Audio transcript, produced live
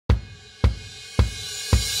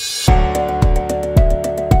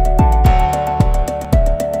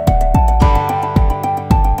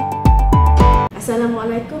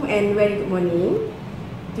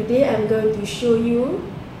today I'm going to show you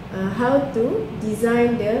how to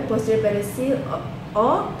design the posterior pedicel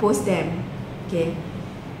or post them. Okay.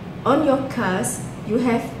 On your cast, you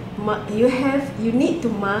need to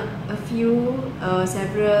mark a few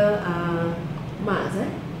several marks.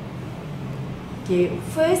 Okay.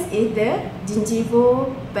 First is the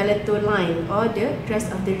gingivo-palatal line or the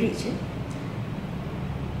crest of the ridge.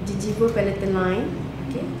 Gingivo-palatal line.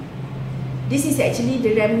 Okay. This is actually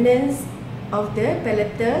the remnants of the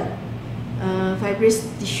palatal fibrous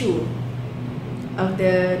tissue of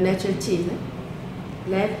the natural teeth,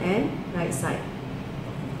 left and right side.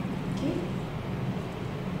 Okay.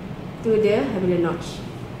 To the habular notch.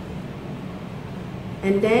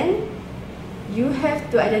 And then you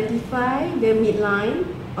have to identify the midline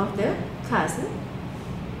of the cast.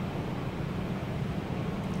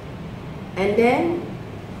 And then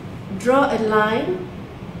draw a line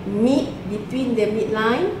between the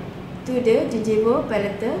midline to the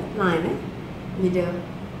gingivo-palatal line, middle.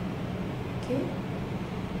 Okay.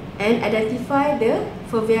 And identify the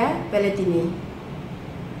fovea palatini.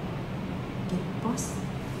 Okay, pause.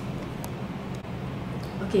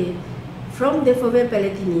 Okay, from the fovea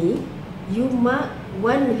palatini, you mark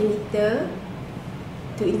 1 mm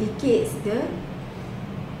to indicate the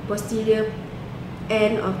posterior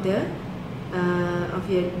end of the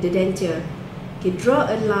denture. Okay, draw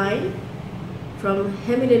a line from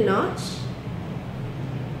habular notch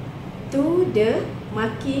to the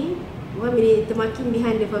marking 1 mm marking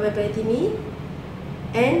behind the fovea palatini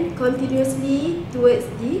and continuously towards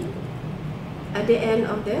the other end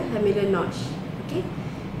of the habular notch. Okay,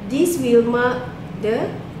 this will mark the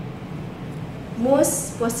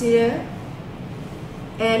most posterior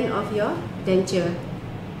end of your denture.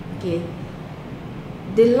 Okay,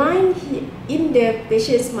 the line in the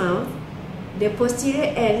patient's mouth, the posterior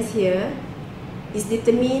ends here is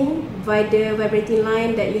determined by the vibrating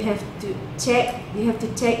line that you have to check. You have to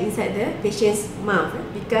check inside the patient's mouth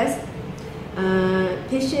because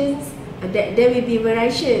patients there will be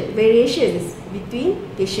variations between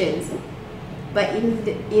patients. But in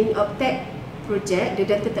optech project, the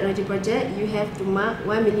dental technology project, you have to mark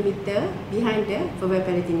 1 mm behind the fovea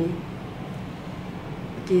palatini.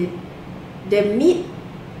 Okay, the mid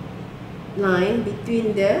line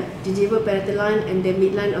between the gingivo-palatal line and the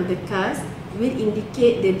midline of the cast will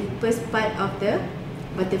indicate the deepest part of the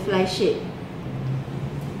butterfly shape.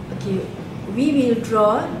 Okay, we will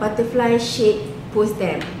draw butterfly shape post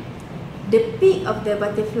them. The peak of the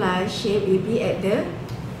butterfly shape will be at the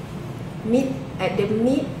mid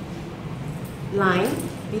line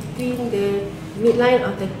between the midline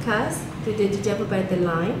of the cast to the gingivo-palatal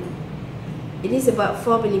line. It is about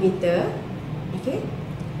 4 mm. Okay,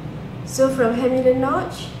 so from habular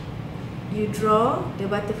notch, you draw the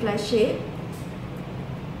butterfly shape.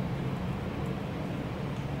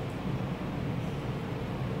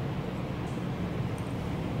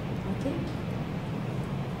 Okay.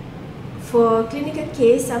 For clinical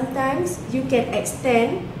case, sometimes you can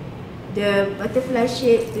extend the butterfly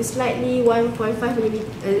shape to slightly 1.5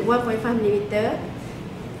 mm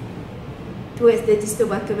towards the distal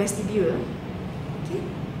buccal vestibule. Okay.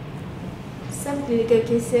 Some clinical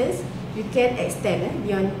cases you can extend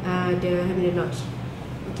beyond the habular notch.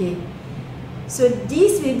 Okay, so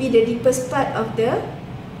this will be the deepest part of the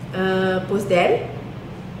post them.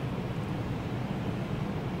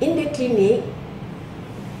 In the clinic,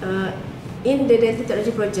 in the dental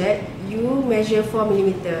technology project, you measure 4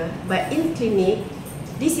 mm, but in clinic,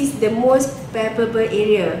 this is the most palpable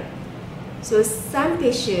area. So some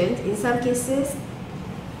patients, in some cases,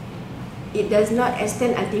 it does not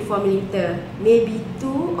extend until 4 mm, maybe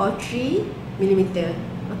 2 or 3 mm.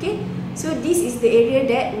 Okay, so this is the area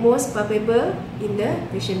that most palpable in the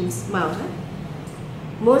patient's mouth.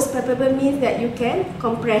 Most palpable means that you can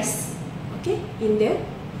compress, okay, in the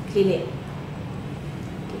clinic.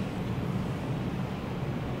 Okay.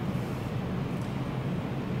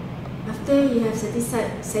 After you have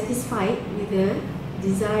satisfied with the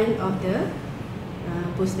design of the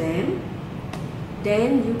post them,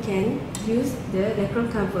 then you can use the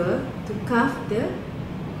Dacron cover to carve the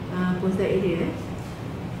posterior area.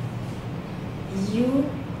 You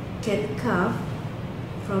can carve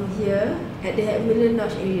from here at the habular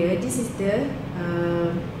notch area. This is the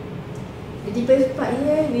deepest part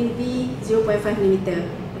here will be 0.5 mm.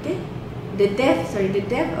 Okay, the depth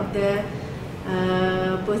of the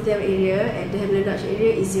posterior area at the habular notch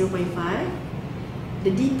area is 0.5.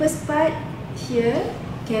 The deepest part here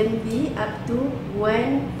can be up to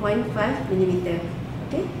 1.5 mm.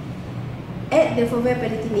 Okay, at the fovea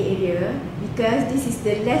palatini area, because this is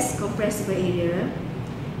the less compressible area,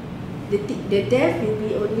 the depth will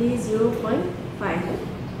be only 0.5.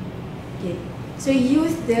 Okay, so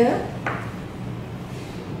use the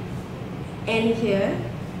end here,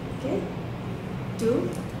 okay, to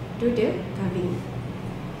do the carving.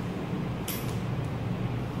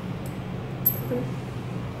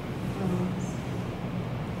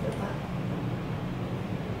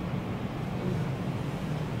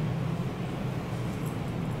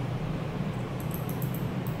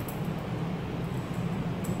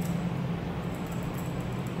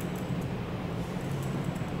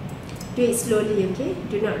 Do it slowly, okay?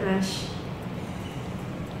 Do not rush.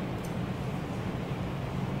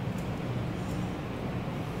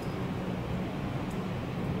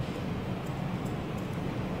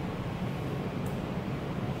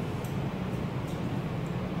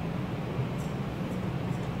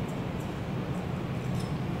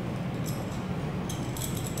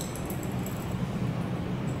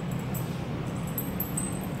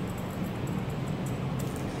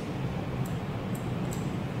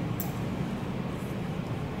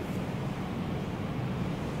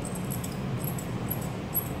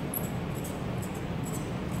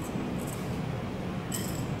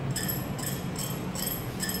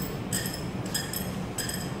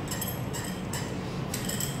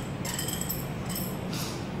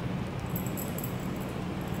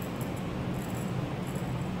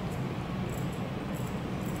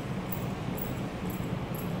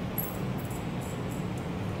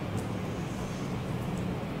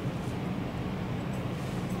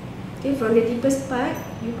 Okay, from the deepest part,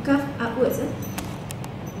 you carve upwards.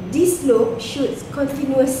 This slope should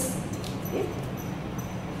continuous. Okay?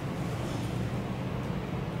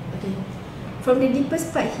 Okay. From the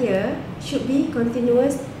deepest part here should be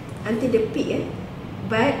continuous until the peak.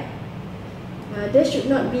 But there should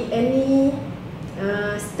not be any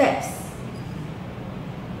steps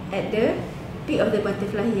at the peak of the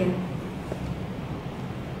butterfly here.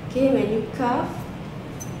 Okay, when you carve,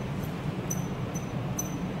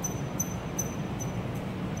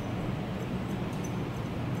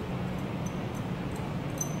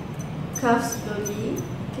 carve slowly,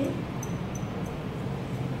 okay.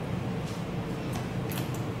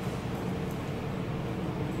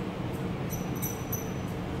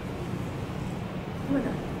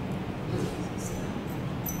 Mana?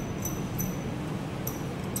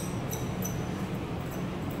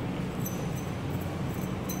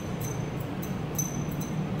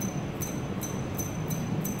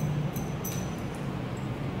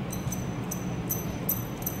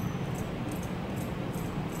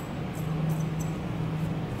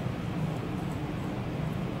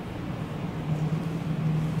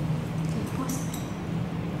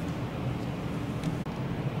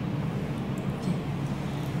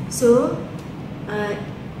 So,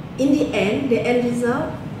 in the end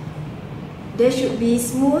result, there should be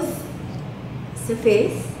smooth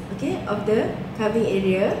surface, okay, of the carving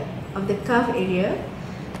area, of the carved area.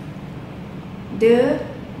 The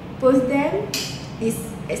post dam is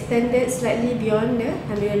extended slightly beyond the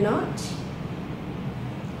terminal notch.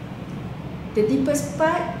 The deepest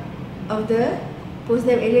part of the post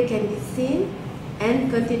dam area can be seen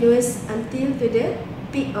and continuous until to the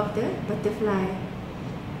peak of the butterfly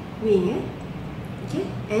wing, okay,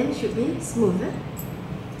 and should be smooth.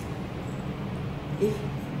 If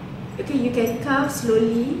okay, you can carve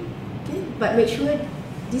slowly, okay, but make sure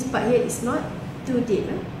this part here is not too deep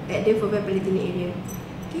at the foveal palatine area.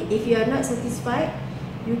 Okay, if you are not satisfied,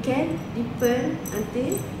 you can deepen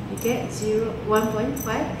until you get 1.5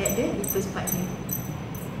 at the deepest part here.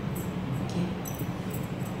 Okay,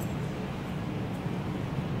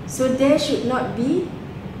 so there should not be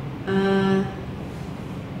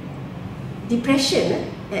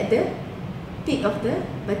depression at the peak of the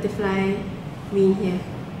butterfly wing here,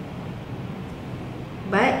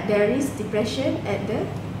 but there is depression at the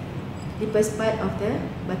deepest part of the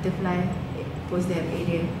butterfly post dam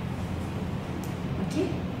area.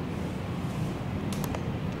 Okay.